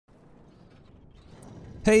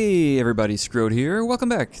Hey everybody, Scrode here. Welcome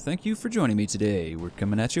back. Thank you for joining me today. We're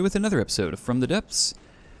coming at you with another episode of From the Depths.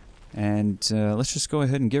 And let's just go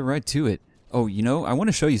ahead and get right to it. Oh, you know, I want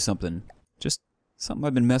to show you something. Just something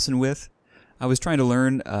I've been messing with. I was trying to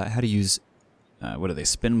learn how to use, what are they,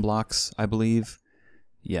 spin blocks, I believe.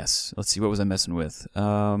 Yes, let's see, what was I messing with?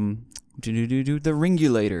 The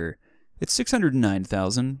Ringulator. It's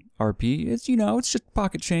 609,000 RP. It's, you know, it's just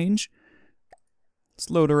pocket change. Let's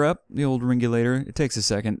load her up, the old Ringulator. It takes a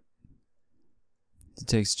second. It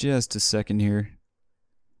takes just a second here.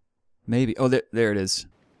 Maybe. Oh, there it is.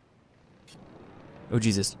 Oh,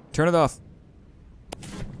 Jesus. Turn it off.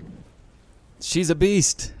 She's a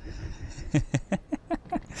beast.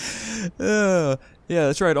 Yeah,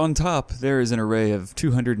 that's right. On top, there is an array of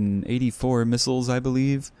 284 missiles, I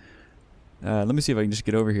believe. Let me see if I can just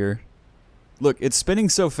get over here. Look, it's spinning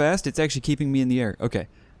so fast, it's actually keeping me in the air. Okay.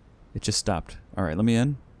 It just stopped. Alright, let me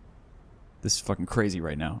in. This is fucking crazy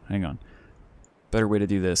right now. Hang on. Better way to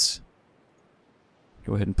do this.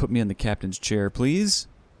 Go ahead and put me in the captain's chair, please.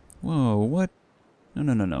 Whoa, what?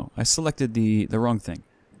 No. I selected the wrong thing.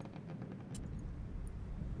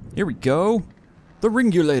 Here we go. The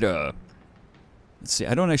Ringulator. Let's see,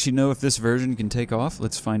 I don't actually know if this version can take off.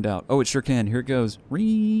 Let's find out. Oh, it sure can. Here it goes.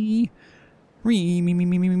 Me.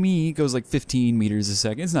 It goes like 15 meters a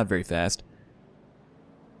second. It's not very fast.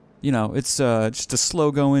 You know, it's just a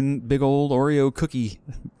slow-going, big old Oreo cookie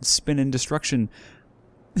spinning destruction.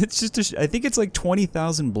 It's just I think it's like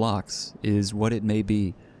 20,000 blocks is what it may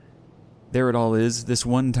be. There it all is, this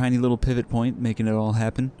one tiny little pivot point making it all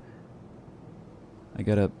happen. I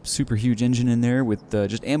got a super huge engine in there with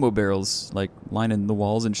just ammo barrels, like, lining the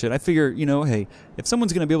walls and shit. I figure, you know, hey, if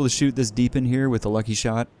someone's gonna be able to shoot this deep in here with a lucky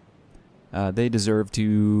shot, they deserve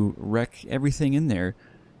to wreck everything in there.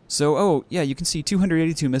 So, oh, yeah, you can see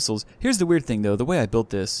 282 missiles. Here's the weird thing, though. The way I built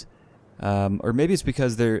this, or maybe it's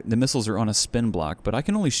because the missiles are on a spin block, but I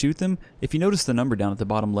can only shoot them. If you notice the number down at the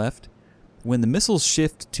bottom left, when the missiles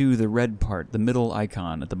shift to the red part, the middle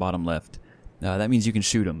icon at the bottom left, that means you can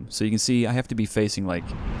shoot them. So you can see I have to be facing, like,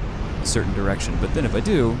 a certain direction. But then if I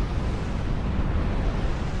do,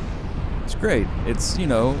 it's great. It's, you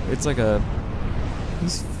know, it's like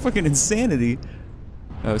it's fucking insanity.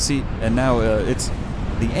 Oh, see, and now it's...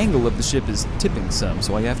 The angle of the ship is tipping some,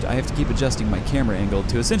 so I have to keep adjusting my camera angle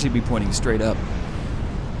to essentially be pointing straight up.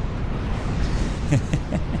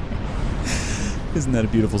 Isn't that a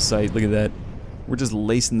beautiful sight? Look at that. We're just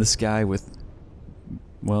lacing the sky with,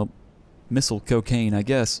 well, missile cocaine, I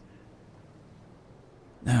guess.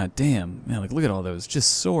 Ah, damn. Man, like, look at all those.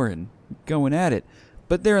 Just soaring, going at it.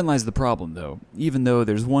 But therein lies the problem, though. Even though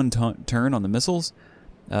there's one turn on the missiles,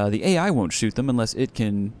 the AI won't shoot them unless it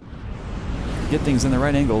can get things in the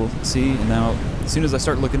right angle. See, and now as soon as I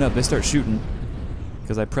start looking up, they start shooting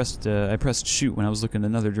because I pressed shoot when I was looking in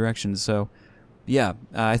another direction. So yeah,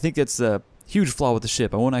 I think that's a huge flaw with the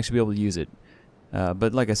ship. I won't actually be able to use it.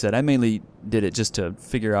 But like I said, I mainly did it just to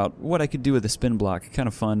figure out what I could do with the spin block. Kind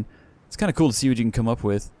of fun. It's kind of cool to see what you can come up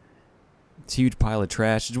with. It's a huge pile of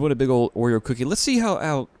trash. What a big old Oreo cookie. Let's see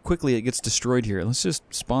how quickly it gets destroyed here. Let's just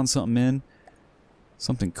spawn something in.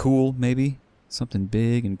 Something cool, maybe. Something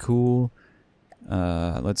big and cool.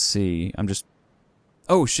 Let's see. I'm just...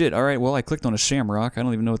 Oh, shit. Alright, well, I clicked on a shamrock. I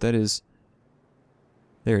don't even know what that is.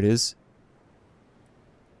 There it is.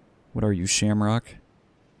 What are you, shamrock?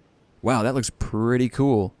 Wow, that looks pretty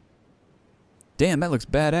cool. Damn, that looks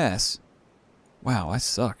badass. Wow, I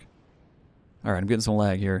suck. Alright, I'm getting some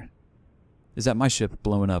lag here. Is that my ship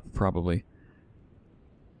blowing up? Probably.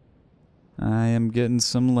 I am getting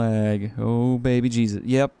some lag. Oh, baby Jesus.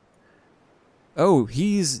 Yep. Oh,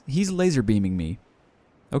 he's laser beaming me.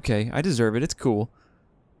 Okay, I deserve it. It's cool.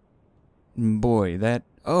 Boy, that...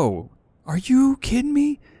 Oh, are you kidding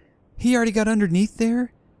me? He already got underneath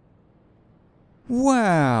there?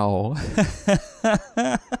 Wow.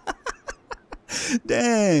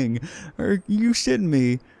 Dang. Are you shitting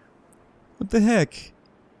me? What the heck?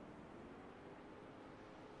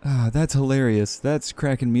 Ah, that's hilarious. That's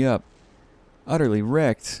cracking me up. Utterly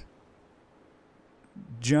wrecked.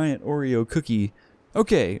 Giant Oreo cookie.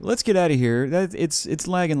 Okay, let's get out of here. It's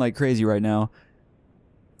lagging like crazy right now.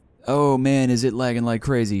 Oh man, is it lagging like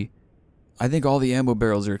crazy. I think all the ammo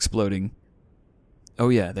barrels are exploding. Oh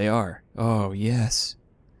yeah, they are. Oh yes.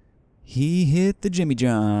 He hit the Jimmy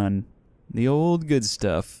John. The old good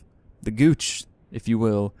stuff. The gooch, if you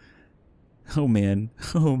will. Oh man.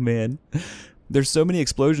 Oh man. There's so many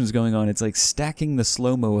explosions going on, it's like stacking the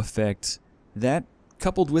slow-mo effect. That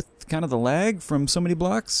coupled with kind of the lag from so many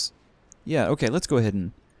blocks? Yeah, okay, let's go ahead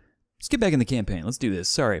and... Let's get back in the campaign. Let's do this.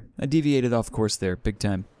 Sorry, I deviated off course there, big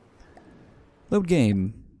time. Load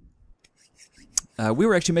game.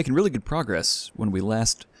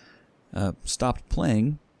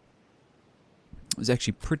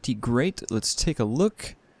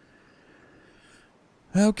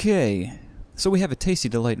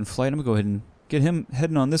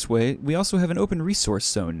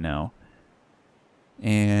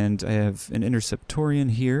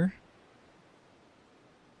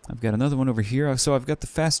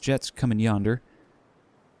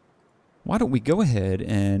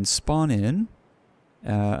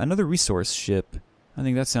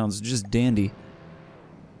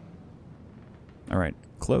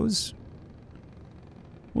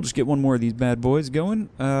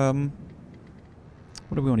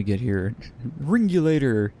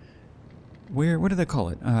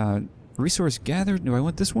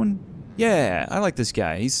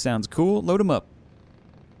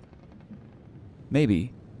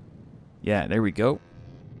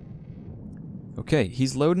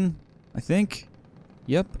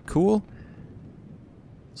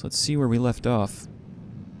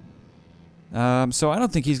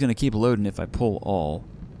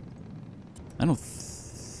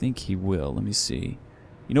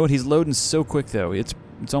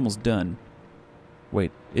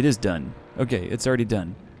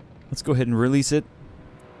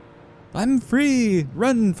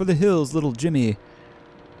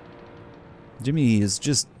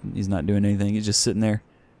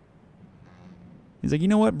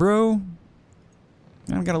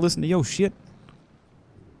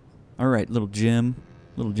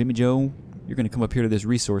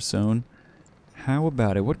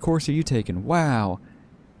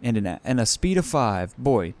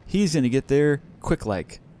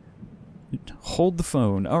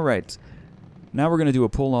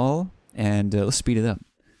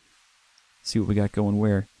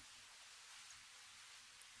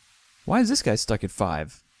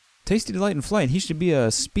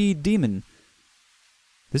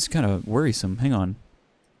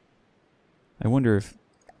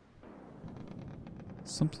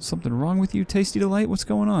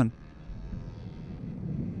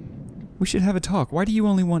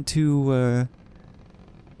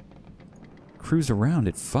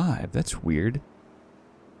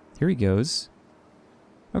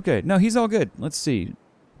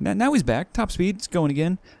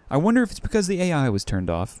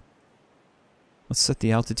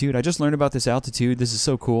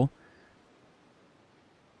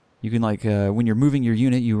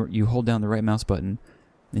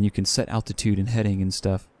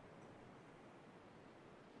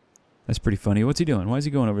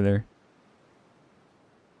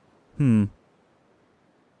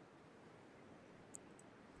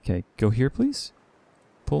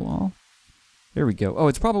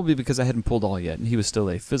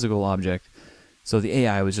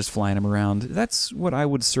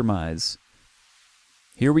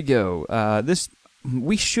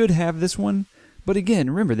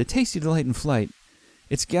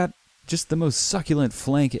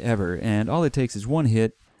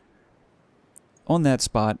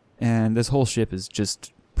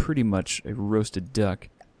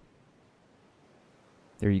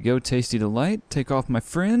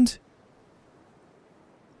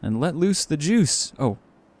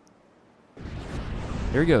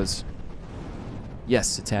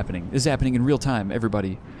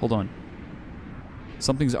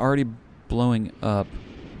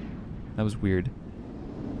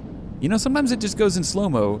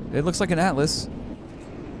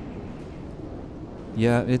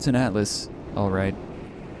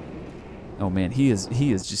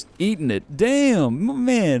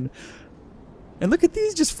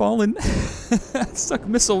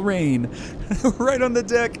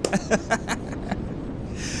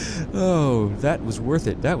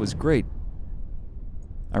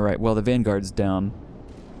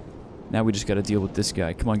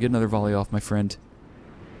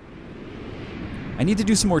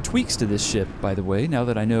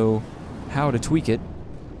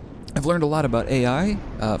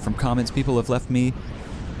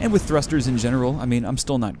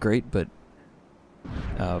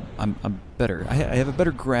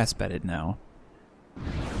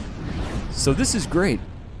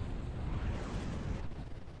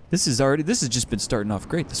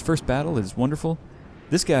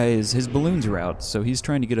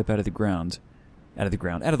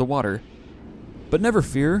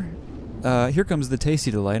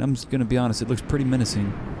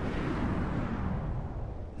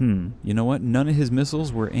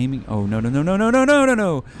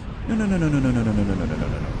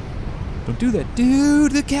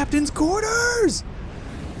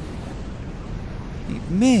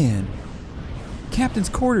 Captain's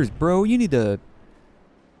quarters, bro. You need to...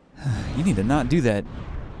 You need to not do that.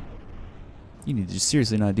 You need to just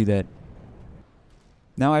seriously not do that.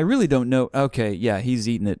 Now, I really don't know... Okay, yeah, he's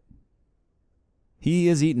eating it. He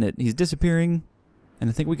is eating it. He's disappearing. And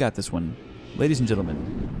I think we got this one. Ladies and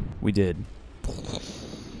gentlemen, we did.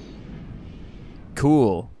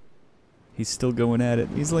 Cool. He's still going at it.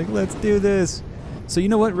 He's like, let's do this. So you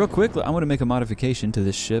know what? Real quick, I want to make a modification to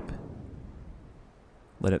this ship.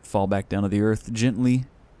 Let it fall back down to the earth gently.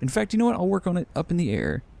 In fact, you know what? I'll work on it up in the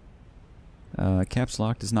air. Caps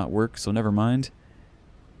lock does not work, so never mind.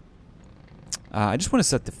 I just want to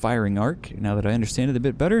set the firing arc, now that I understand it a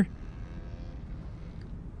bit better.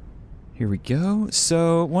 Here we go.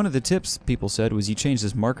 So, one of the tips people said was you change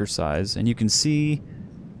this marker size, and you can see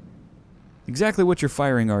exactly what your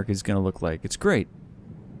firing arc is going to look like. It's great.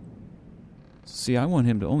 See, I want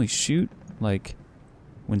him to only shoot, like,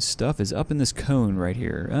 when stuff is up in this cone right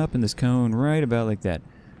here. Up in this cone, right about like that.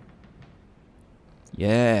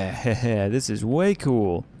 Yeah, this is way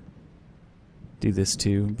cool. Do this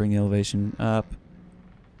too. Bring the elevation up.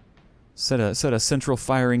 Set a central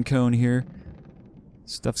firing cone here.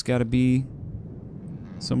 Stuff's got to be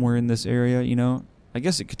somewhere in this area, you know. I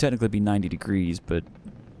guess it could technically be 90 degrees, but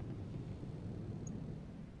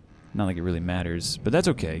not like it really matters. But that's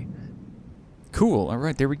okay. Cool. All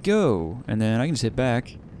right, there we go. And then I can just hit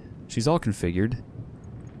back. She's all configured.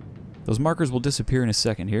 Those markers will disappear in a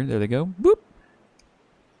second here. There they go. Boop.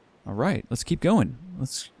 All right, let's keep going.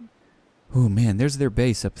 Oh man, there's their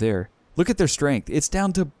base up there. Look at their strength. It's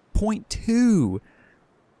down to 0.2.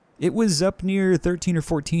 It was up near 13 or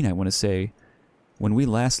 14, I want to say, when we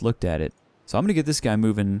last looked at it. So I'm going to get this guy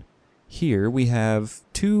moving here. We have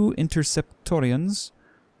 2 Interceptorians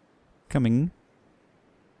coming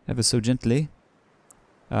ever so gently.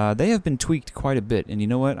 They have been tweaked quite a bit, and you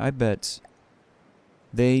know what? I bet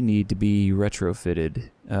they need to be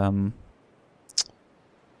retrofitted.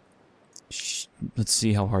 Let's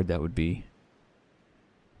see how hard that would be.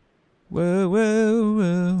 Whoa, whoa,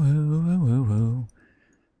 whoa, whoa, whoa, whoa.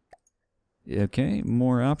 Okay,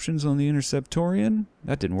 more options on the Interceptorian.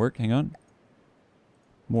 That didn't work. Hang on.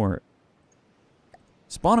 More.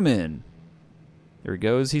 Spawn him in. There he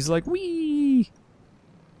goes. He's like, wee.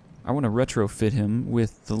 I want to retrofit him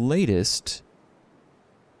with the latest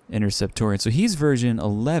Interceptorian. So he's version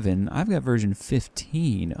 11. I've got version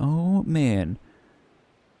 15. Oh, man.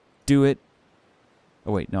 Do it.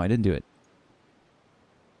 Oh, wait. No, I didn't do it.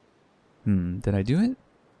 Did I do it?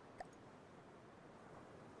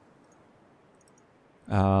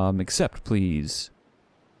 Accept, please.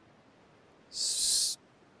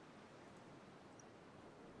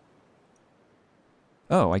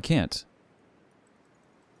 Oh, I can't.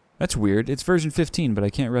 That's weird. It's version 15, but I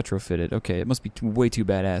can't retrofit it. Okay, it must be way too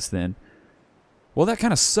badass then. Well, that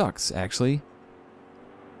kind of sucks, actually.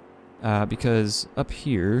 Because up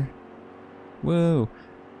here... Whoa!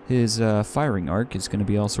 His firing arc is going to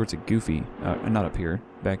be all sorts of goofy. Not up here.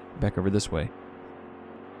 Back over this way.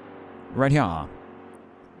 Right here.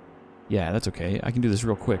 Yeah, that's okay. I can do this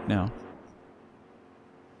real quick now.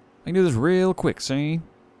 I can do this real quick, see?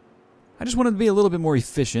 I just wanted to be a little bit more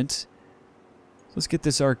efficient. Let's get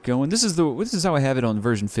this arc going. This is how I have it on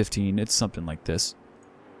version 15. It's something like this.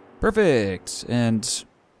 Perfect. And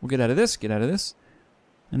we'll get out of this,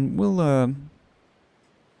 and we'll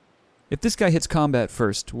if this guy hits combat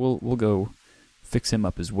first, we'll go fix him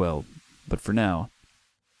up as well. But for now,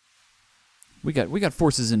 we got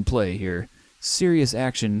forces in play here. Serious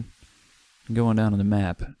action going down on the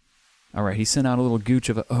map. All right, he sent out a little gooch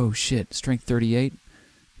of a oh shit, strength 38.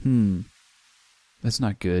 That's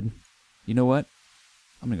not good. You know what?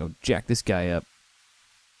 I'm gonna go jack this guy up.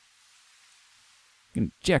 I'm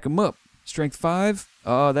gonna jack him up. Strength 5.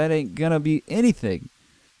 Oh, that ain't gonna be anything.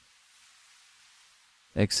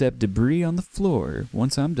 Except debris on the floor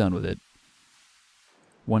once I'm done with it.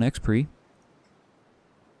 1x pre.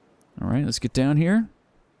 Alright, let's get down here.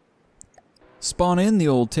 Spawn in the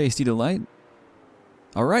old tasty delight.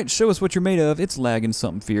 Alright, show us what you're made of. It's lagging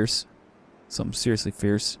something fierce. Something seriously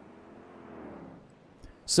fierce.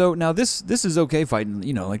 So now this is okay fighting,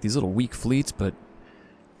 you know, like these little weak fleets, but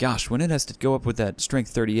gosh, when it has to go up with that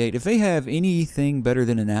strength 38, if they have anything better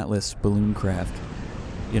than an Atlas balloon craft,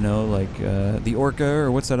 you know, like the Orca,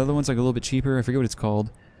 or what's that other one? It's like a little bit cheaper. I forget what it's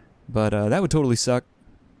called. But that would totally suck.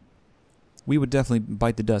 We would definitely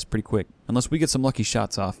bite the dust pretty quick. Unless we get some lucky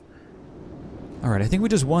shots off. Alright, I think we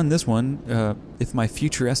just won this one. If my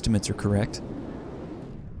future estimates are correct.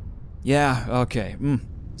 Yeah, okay.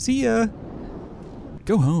 See ya.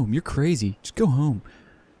 Go home. You're crazy. Just go home.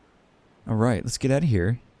 Alright, let's get out of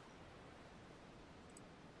here.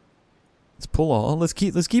 Let's pull all. Let's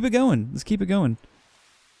keep it going. Let's keep it going.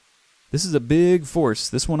 This is a big force.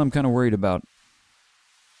 This one I'm kind of worried about.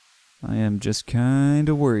 I am just kind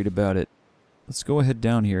of worried about it. Let's go ahead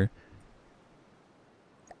down here.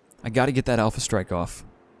 I got to get that alpha strike off.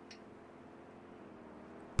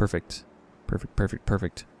 Perfect. Perfect, perfect,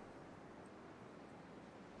 perfect.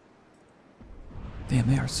 Damn,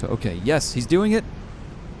 they are so... Okay, yes, he's doing it.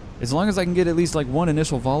 As long as I can get at least like one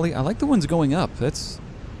initial volley. I like the ones going up. That's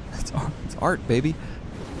art, baby.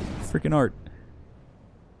 Freaking art.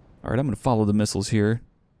 Alright, I'm going to follow the missiles here.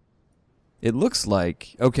 It looks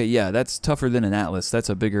like... Okay, yeah, that's tougher than an Atlas. That's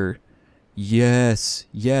a bigger... Yes,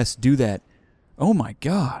 yes, do that. Oh my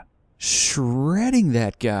god. Shredding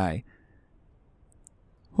that guy.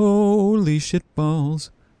 Holy shitballs.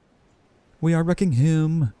 We are wrecking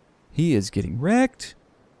him. He is getting wrecked.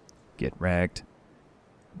 Get wrecked.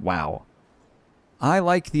 Wow. I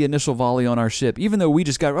like the initial volley on our ship, even though we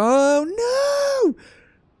just got... Oh, no!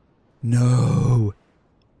 No.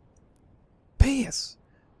 Piss.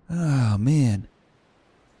 Oh, man.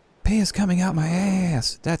 Piss coming out my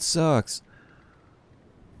ass. That sucks.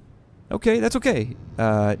 Okay, that's okay.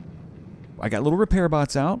 I got little repair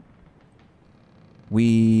bots out.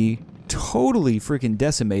 We totally freaking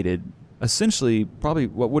decimated, essentially, probably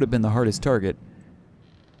what would have been the hardest target.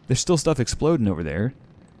 There's still stuff exploding over there.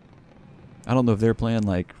 I don't know if they're playing,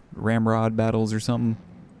 like, ramrod battles or something.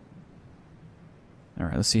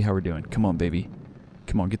 Alright, let's see how we're doing. Come on, baby.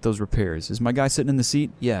 Come on, get those repairs. Is my guy sitting in the seat?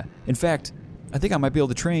 Yeah. In fact, I think I might be able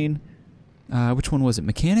to train... which one was it?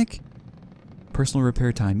 Mechanic? Personal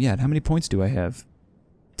repair time. Yeah, how many points do I have?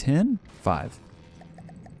 10? 5.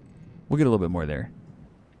 We'll get a little bit more there.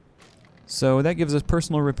 So that gives us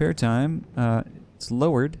personal repair time. It's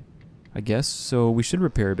lowered, I guess, so we should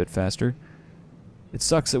repair a bit faster. It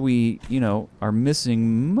sucks that we, you know, are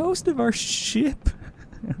missing most of our ship.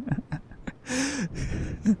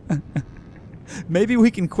 Maybe we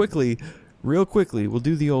can quickly, real quickly, we'll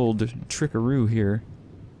do the old trickaroo here.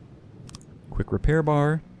 Quick repair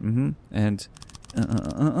bar. And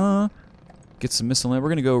get some missile in. We're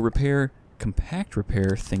gonna go repair compact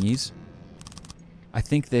repair thingies. I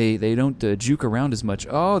think they don't juke around as much.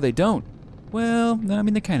 Oh, they don't. Well, no, I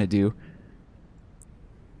mean they kind of do.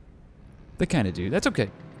 They kind of do. That's okay.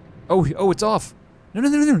 Oh, it's off. No,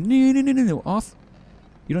 off.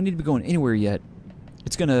 You don't need to be going anywhere yet.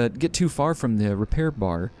 It's gonna get too far from the repair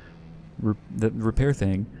bar, the repair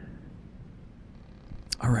thing.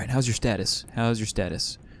 All right, how's your status? How's your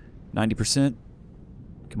status? 90%.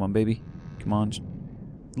 Come on, baby. Come on.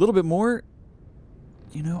 A little bit more.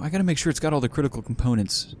 You know, I gotta make sure it's got all the critical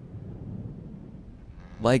components.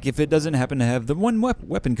 Like if it doesn't happen to have the one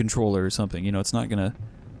weapon controller or something, you know, it's not gonna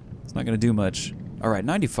do much. All right,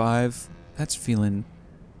 95. That's feeling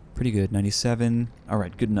pretty good. 97. All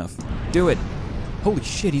right, good enough. Do it. Holy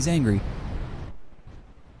shit, he's angry.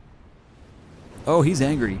 Oh, he's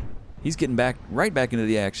angry. He's getting right back into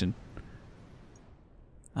the action.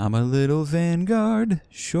 I'm a little vanguard,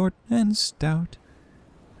 short and stout.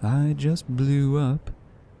 I just blew up.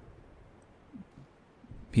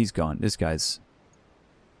 He's gone. This guy's...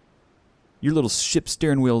 Your little ship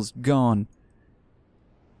steering wheel's gone.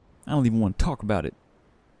 I don't even want to talk about it.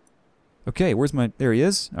 Okay, where's my... There he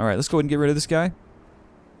is. Alright, let's go ahead and get rid of this guy.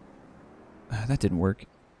 That didn't work.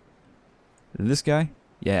 This guy?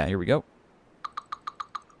 Yeah, here we go.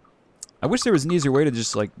 I wish there was an easier way to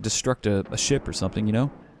just, like, destruct a ship or something, you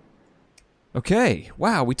know? Okay.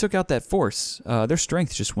 Wow, we took out that force. Their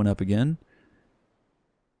strength just went up again.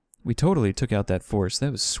 We totally took out that force.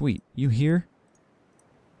 That was sweet. You here?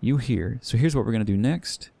 You here. So here's what we're going to do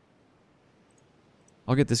next.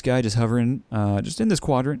 I'll get this guy just hovering, just in this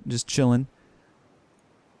quadrant, just chilling.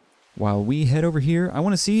 While we head over here, I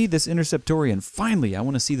want to see this Interceptorian. Finally, I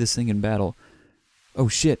want to see this thing in battle. Oh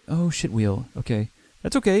shit. Oh shit wheel. Okay.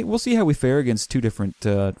 That's okay. We'll see how we fare against two different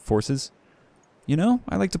forces. You know,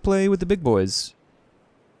 I like to play with the big boys.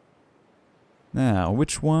 Now,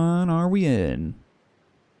 which one are we in?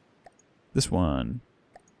 This one.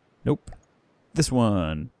 Nope. This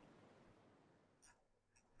one.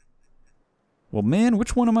 Well, man,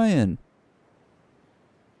 which one am I in?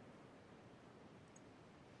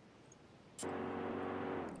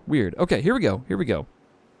 Weird. Okay, here we go. Here we go.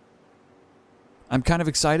 I'm kind of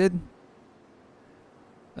excited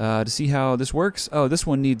to see how this works. Oh, this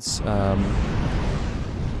one needs...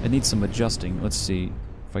 it needs some adjusting. Let's see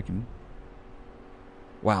if I can...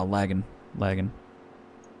 Wow, lagging. Lagging.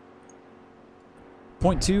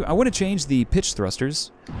 Point 2. I want to change the pitch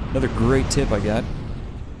thrusters. Another great tip I got.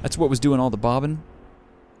 That's what was doing all the bobbing.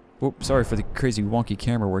 Whoop, sorry for the crazy wonky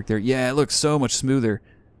camera work there. Yeah, it looks so much smoother.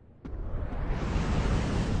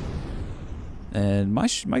 And my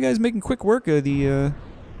guy's making quick work of the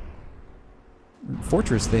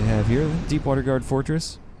fortress they have here, the Deepwater Guard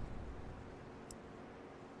Fortress.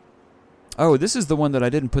 Oh, this is the one that I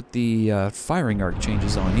didn't put the firing arc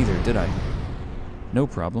changes on either, did I? No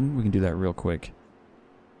problem. We can do that real quick.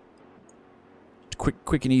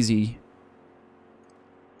 Quick and easy.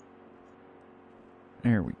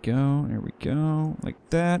 There we go. There we go. Like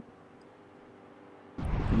that.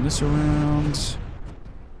 Bring this around.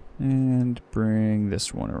 And bring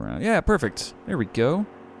this one around. Yeah, perfect. There we go.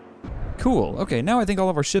 Cool. Okay, now I think all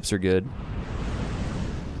of our ships are good.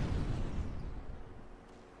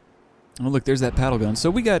 Oh, look, there's that paddle gun.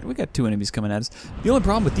 So we got 2 enemies coming at us. The only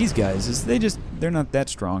problem with these guys is they're not that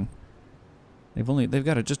strong. They've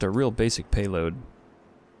got just a real basic payload.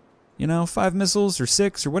 You know, 5 missiles or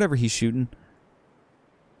 6 or whatever he's shooting.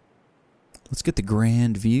 Let's get the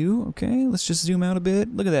grand view. Okay, let's just zoom out a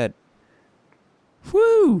bit. Look at that.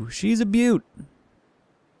 Whew, she's a beaut.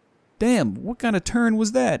 Damn, what kind of turn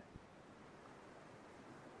was that?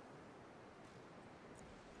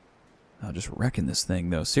 Oh, just wrecking this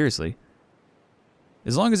thing though, seriously.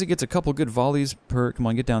 As long as it gets a couple good volleys per... Come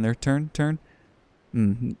on, get down there. Turn.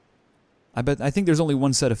 I think there's only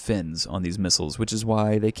one set of fins on these missiles, which is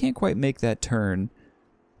why they can't quite make that turn.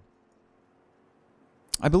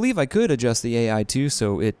 I believe I could adjust the AI too,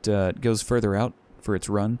 so it goes further out for its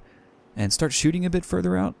run and start shooting a bit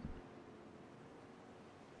further out.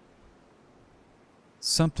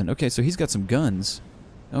 Something. Okay, so he's got some guns.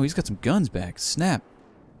 Oh, he's got some guns back. Snap.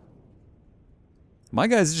 My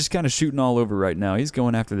guy's just kind of shooting all over right now. He's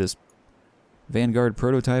going after this Vanguard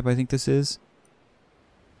prototype, I think this is.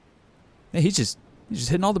 Hey, he's just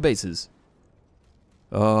hitting all the bases.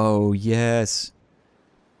 Oh, yes.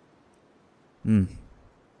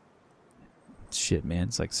 Shit, man.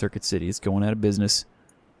 It's like Circuit City. It's going out of business.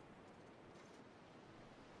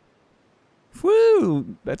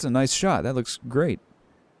 Woo! That's a nice shot. That looks great.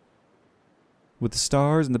 With the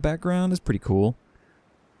stars in the background, it's pretty cool.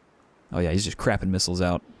 Oh yeah, he's just crapping missiles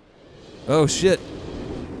out. Oh shit!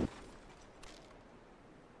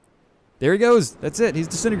 There he goes! That's it, he's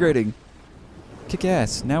disintegrating. Kick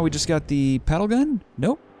ass. Now we just got the paddle gun?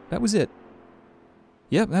 Nope, that was it.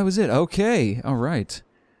 Yep, that was it. Okay, alright.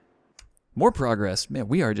 More progress. Man,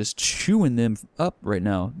 we are just chewing them up right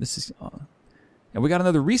now. This is... and we got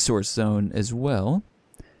another resource zone as well.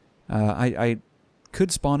 I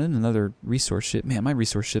could spawn in another resource ship. Man, my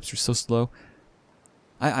resource ships are so slow.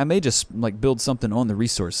 I may just like build something on the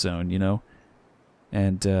resource zone, you know,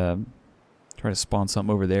 and try to spawn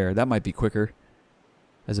something over there. That might be quicker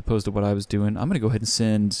as opposed to what I was doing. I'm going to go ahead and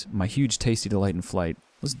send my huge Tasty Delight in flight.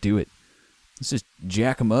 Let's do it. Let's just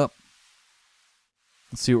jack them up.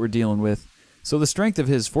 Let's see what we're dealing with. So the strength of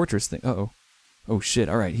his fortress thing... Uh-oh. Oh, shit.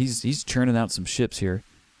 All right. He's churning out some ships here.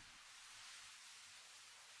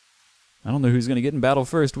 I don't know who's going to get in battle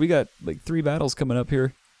first. We got like 3 battles coming up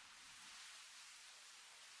here.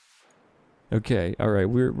 Okay, alright,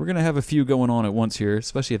 we're gonna have a few going on at once here,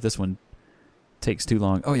 especially if this one takes too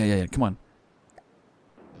long. Oh, yeah, come on.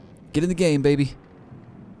 Get in the game, baby.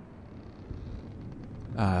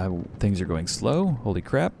 Things are going slow. Holy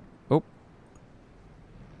crap. Oh.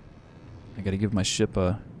 I gotta give my ship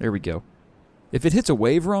a... There we go. If it hits a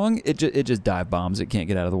wave wrong, it just dive bombs. It can't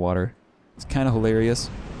get out of the water. It's kind of hilarious.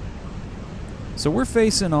 So we're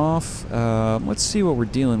facing off. Let's see what we're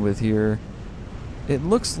dealing with here. It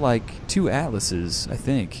looks like 2 Atlases, I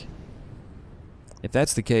think. If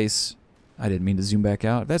that's the case, I didn't mean to zoom back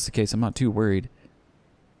out. If that's the case, I'm not too worried.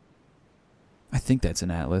 I think that's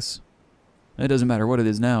an Atlas. It doesn't matter what it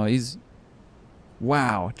is now. He's...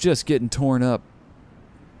 Wow, just getting torn up.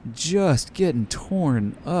 Just getting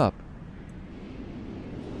torn up.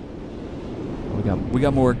 We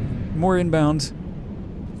got more inbound.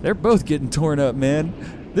 They're both getting torn up,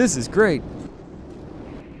 man. This is great.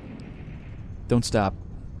 Don't stop.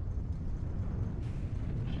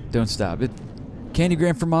 Don't stop.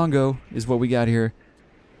 Candygram for Mongo is what we got here.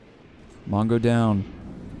 Mongo down.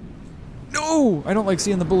 No! I don't like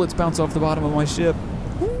seeing the bullets bounce off the bottom of my ship.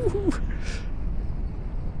 Woo-hoo.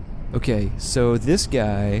 Okay, so this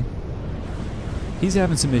guy, he's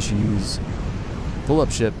having some issues. Pull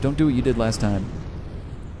up, ship. Don't do what you did last time.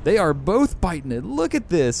 They are both biting it. Look at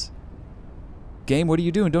this. Game, what are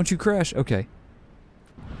you doing? Don't you crash. Okay.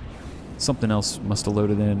 Something else must have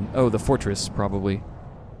loaded in. Oh, the fortress, probably.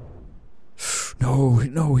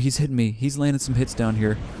 No, he's hitting me. He's landing some hits down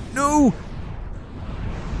here. No!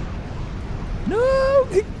 No!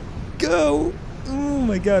 Go! Oh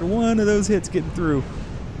my god, one of those hits getting through.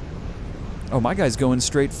 Oh, my guy's going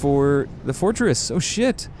straight for the fortress. Oh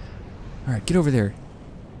shit. Alright, get over there.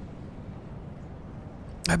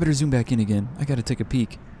 I better zoom back in again. I gotta take a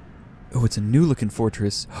peek. Oh, it's a new-looking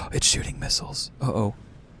fortress. It's shooting missiles. Uh-oh.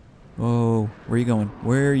 Oh, where are you going?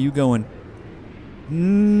 Where are you going?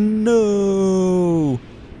 No!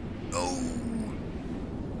 Oh!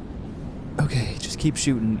 Okay, just keep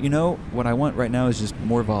shooting. You know, what I want right now is just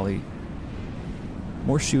more volley.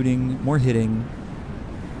 More shooting, more hitting.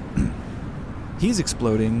 He's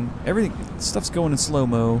exploding. Everything, stuff's going in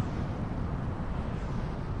slow-mo.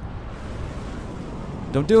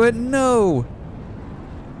 Don't do it! No!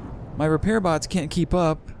 My repair bots can't keep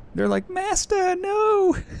up. They're like, Master,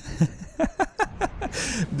 no!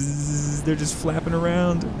 Bzzz, they're just flapping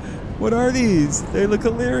around. What are these? They look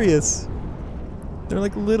hilarious. They're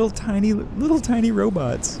like little tiny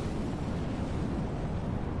robots.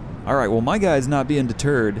 Alright, well my guy's not being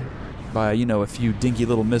deterred by, you know, a few dinky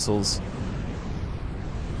little missiles.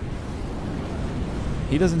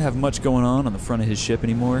 He doesn't have much going on the front of his ship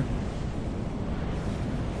anymore.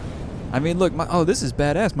 I mean, look, oh, this is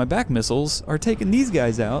badass. My back missiles are taking these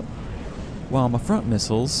guys out, while my front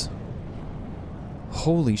missiles...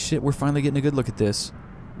 Holy shit, we're finally getting a good look at this.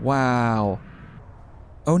 Wow.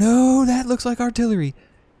 Oh no, that looks like artillery.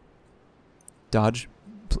 Dodge.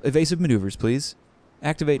 Evasive maneuvers, please.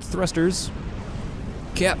 Activate thrusters.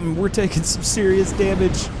 Captain, we're taking some serious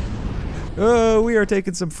damage. Oh, we are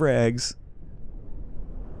taking some frags.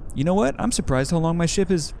 You know what? I'm surprised how long my ship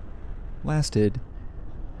has lasted.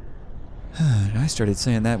 I started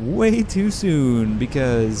saying that way too soon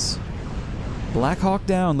because Black Hawk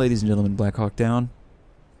down, ladies and gentlemen, Black Hawk down.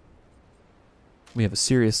 We have a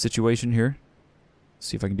serious situation here. Let's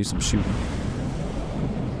see if I can do some shooting.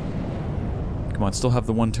 Come on, still have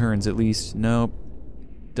the 1 turns at least. Nope.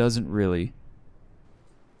 Doesn't really.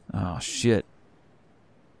 Oh shit.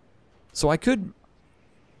 So I could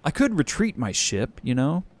retreat my ship, you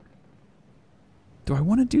know? Do I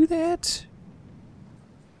want to do that?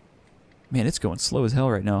 Man, it's going slow as hell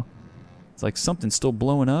right now. It's like something's still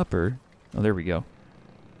blowing up, or... Oh, there we go.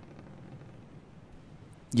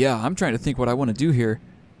 Yeah, I'm trying to think what I want to do here.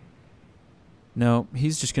 No,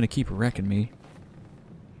 he's just going to keep wrecking me.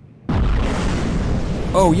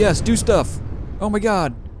 Oh, yes, do stuff! Oh my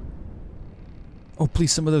god! Oh,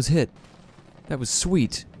 please, some of those hit. That was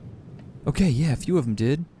sweet. Okay, yeah, a few of them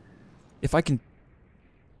did. If I can...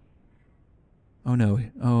 Oh, no.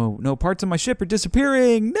 Oh, no, parts of my ship are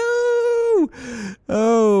disappearing! No!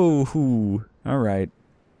 Oh, alright.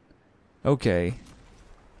 Okay.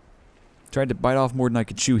 Tried to bite off more than I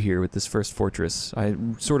could chew here with this first fortress. I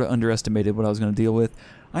sort of underestimated what I was going to deal with.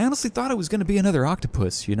 I honestly thought it was going to be another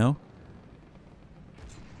octopus, you know?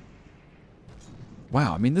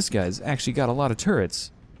 Wow, I mean, this guy's actually got a lot of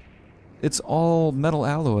turrets. It's all metal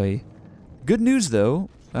alloy. Good news, though.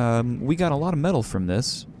 We got a lot of metal from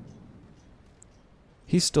this.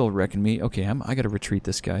 He's still wrecking me. Okay, I gotta retreat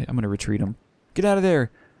this guy. I'm gonna retreat him. Get out of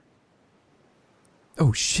there!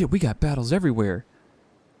 Oh shit, we got battles everywhere.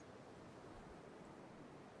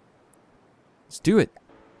 Let's do it.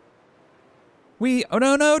 Oh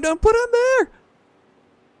no, no, don't put him there!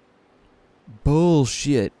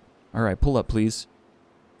 Bullshit. Alright, pull up, please.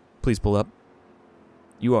 Please pull up.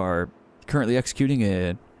 You are currently executing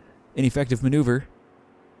an ineffective maneuver.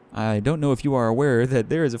 I don't know if you are aware that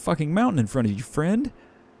there is a fucking mountain in front of you, friend.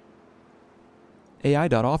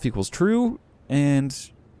 AI.off equals true,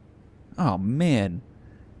 and... Oh, man.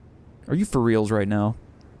 Are you for reals right now?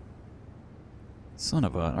 Son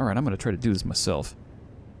of a... Alright, I'm gonna try to do this myself.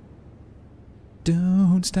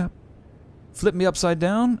 Don't stop. Flip me upside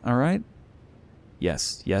down, alright.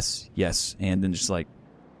 Yes, yes, yes. And then just like...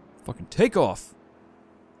 Fucking take off.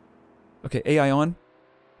 Okay, AI on.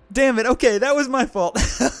 Damn it, okay, that was my fault.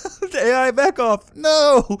 AI, back off.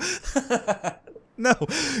 No! No,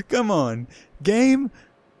 come on. Game?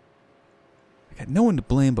 I got no one to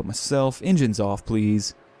blame but myself. Engines off,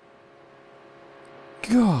 please.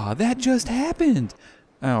 God, that just happened.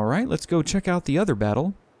 Alright, let's go check out the other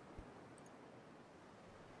battle.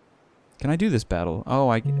 Can I do this battle? Oh,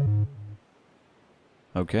 I...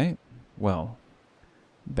 Okay, well,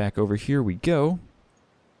 back over here we go.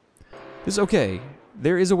 This is okay.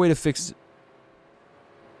 There is a way to fix...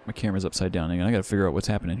 My camera's upside down again. I gotta figure out what's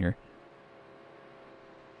happening here.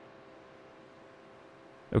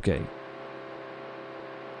 Okay.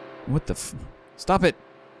 What the f... Stop it!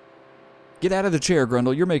 Get out of the chair,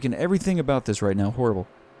 Grundle. You're making everything about this right now horrible.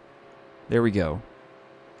 There we go.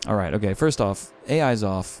 Alright, okay. First off, AI's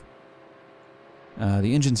off.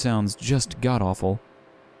 The engine sounds just god-awful.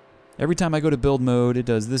 Every time I go to build mode, it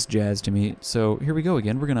does this jazz to me. So, here we go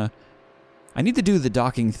again. We're gonna... I need to do the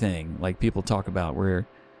docking thing, like people talk about, where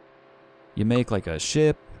you make like a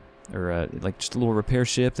ship, or like just a little repair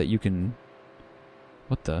ship that you can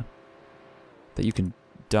What the? That you can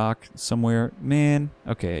dock somewhere? Man,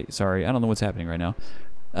 okay, sorry. I don't know what's happening right now.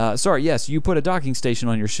 Sorry, yes, you put a docking station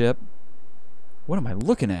on your ship. What am I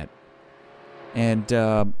looking at? And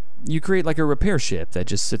you create like a repair ship that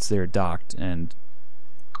just sits there docked, and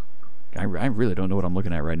I really don't know what I'm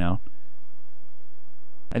looking at right now.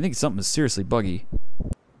 I think something is seriously buggy.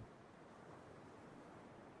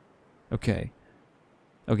 Okay.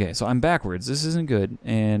 Okay, so I'm backwards. This isn't good.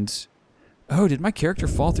 And... oh, did my character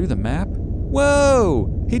fall through the map?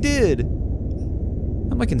 Whoa! He did!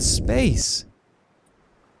 I'm like in space.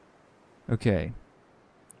 Okay.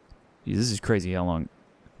 Jeez, this is crazy how long...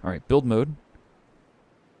 alright, build mode.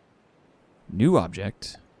 New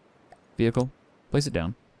object. Vehicle. Place it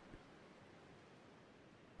down.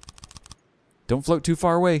 Don't float too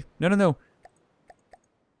far away. No, no, no.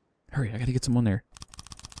 Hurry, I gotta get someone there.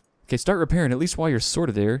 Okay, start repairing, at least while you're sort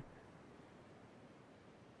of there.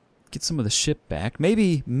 Get some of the ship back.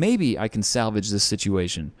 Maybe I can salvage this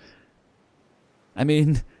situation. I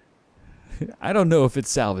mean, I don't know if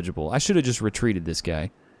it's salvageable. I should have just retreated this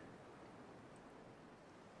guy.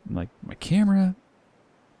 Like, my camera.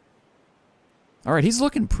 Alright, he's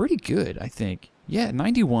looking pretty good, I think. Yeah,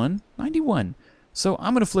 91. 91. So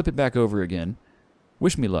I'm going to flip it back over again.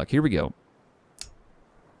 Wish me luck. Here we go.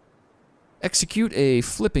 Execute a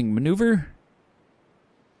flipping maneuver.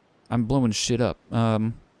 I'm blowing shit up.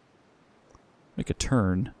 Make a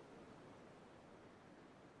turn.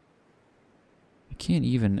 I can't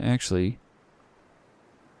even actually...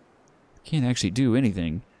 can't actually do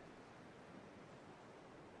anything.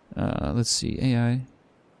 Let's see. AI.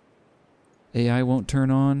 AI won't turn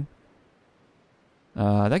on.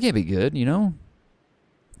 That can't be good, you know?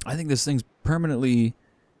 I think this thing's permanently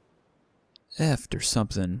effed or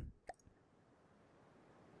something.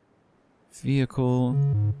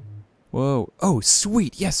 Vehicle. Whoa. Oh,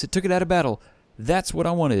 sweet. Yes, it took it out of battle. That's what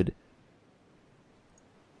I wanted.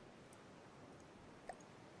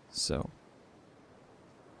 So.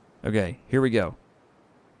 Okay, here we go.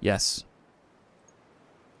 Yes.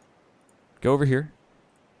 Go over here.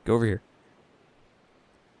 Go over here.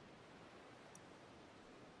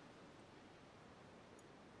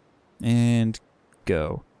 And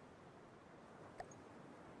go.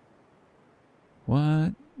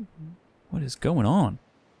 What? What is going on?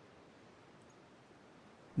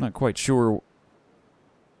 I'm not quite sure.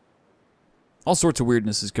 All sorts of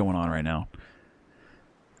weirdness is going on right now.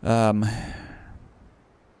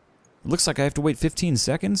 Looks like I have to wait 15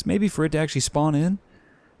 seconds, maybe, for it to actually spawn in.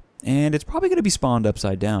 And it's probably going to be spawned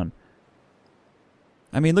upside down.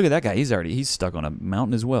 I mean, look at that guy. He's stuck on a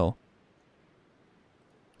mountain as well.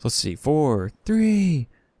 Let's see. 4, 3,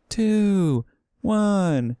 2,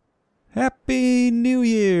 1. Happy New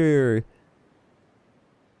Year!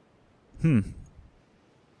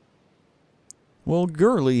 Well,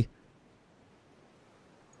 girly.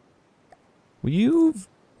 Will you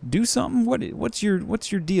do something? What's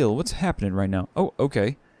your deal? What's happening right now? Oh,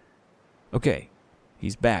 okay. Okay.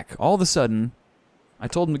 He's back. All of a sudden, I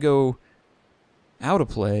told him to go out of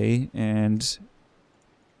play, and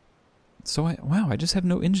so wow, I just have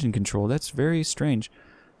no engine control. That's very strange.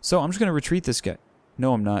 So I'm just going to retreat this guy.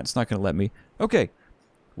 No, I'm not. It's not going to let me. Okay.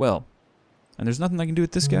 Well, and there's nothing I can do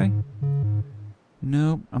with this guy?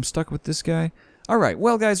 No, I'm stuck with this guy. Alright,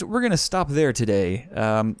 well guys, we're going to stop there today.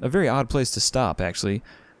 A very odd place to stop, actually.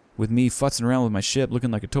 With me futzing around with my ship,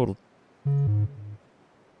 looking like a total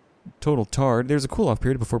tard. There's a cool-off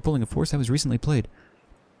period before pulling a force that was recently played.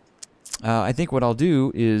 I think what I'll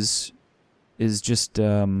do is just,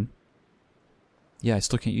 yeah, I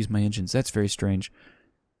still can't use my engines. That's very strange.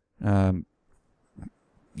 Yeah,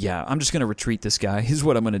 I'm just going to retreat this guy, is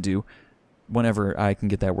what I'm going to do whenever I can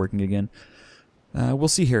get that working again. We'll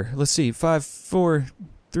see here. Let's see. 5, 4,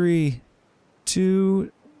 3,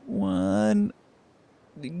 2, 1.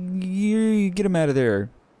 Get him out of there.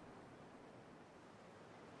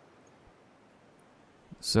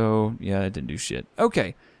 So, yeah, it didn't do shit.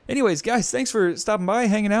 Okay. Anyways, guys, thanks for stopping by,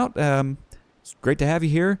 hanging out. It's great to have you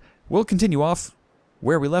here. We'll continue off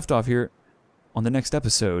where we left off here on the next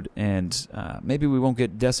episode, and maybe we won't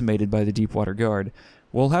get decimated by the Deepwater Guard.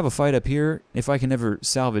 We'll have a fight up here if I can ever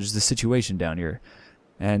salvage the situation down here.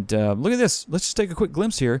 And look at this. Let's just take a quick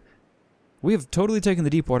glimpse here. We have totally taken the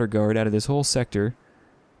Deepwater Guard out of this whole sector.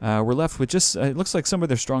 We're left with just, it looks like some of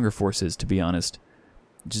their stronger forces, to be honest.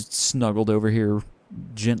 Just snuggled over here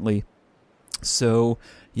gently. So,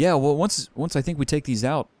 yeah, well, once I think we take these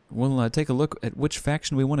out, we'll take a look at which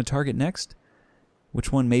faction we want to target next.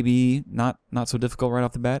 Which one may be not so difficult right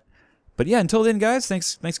off the bat. But yeah, until then, guys,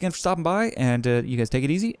 thanks again for stopping by, and you guys take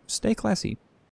it easy. Stay classy.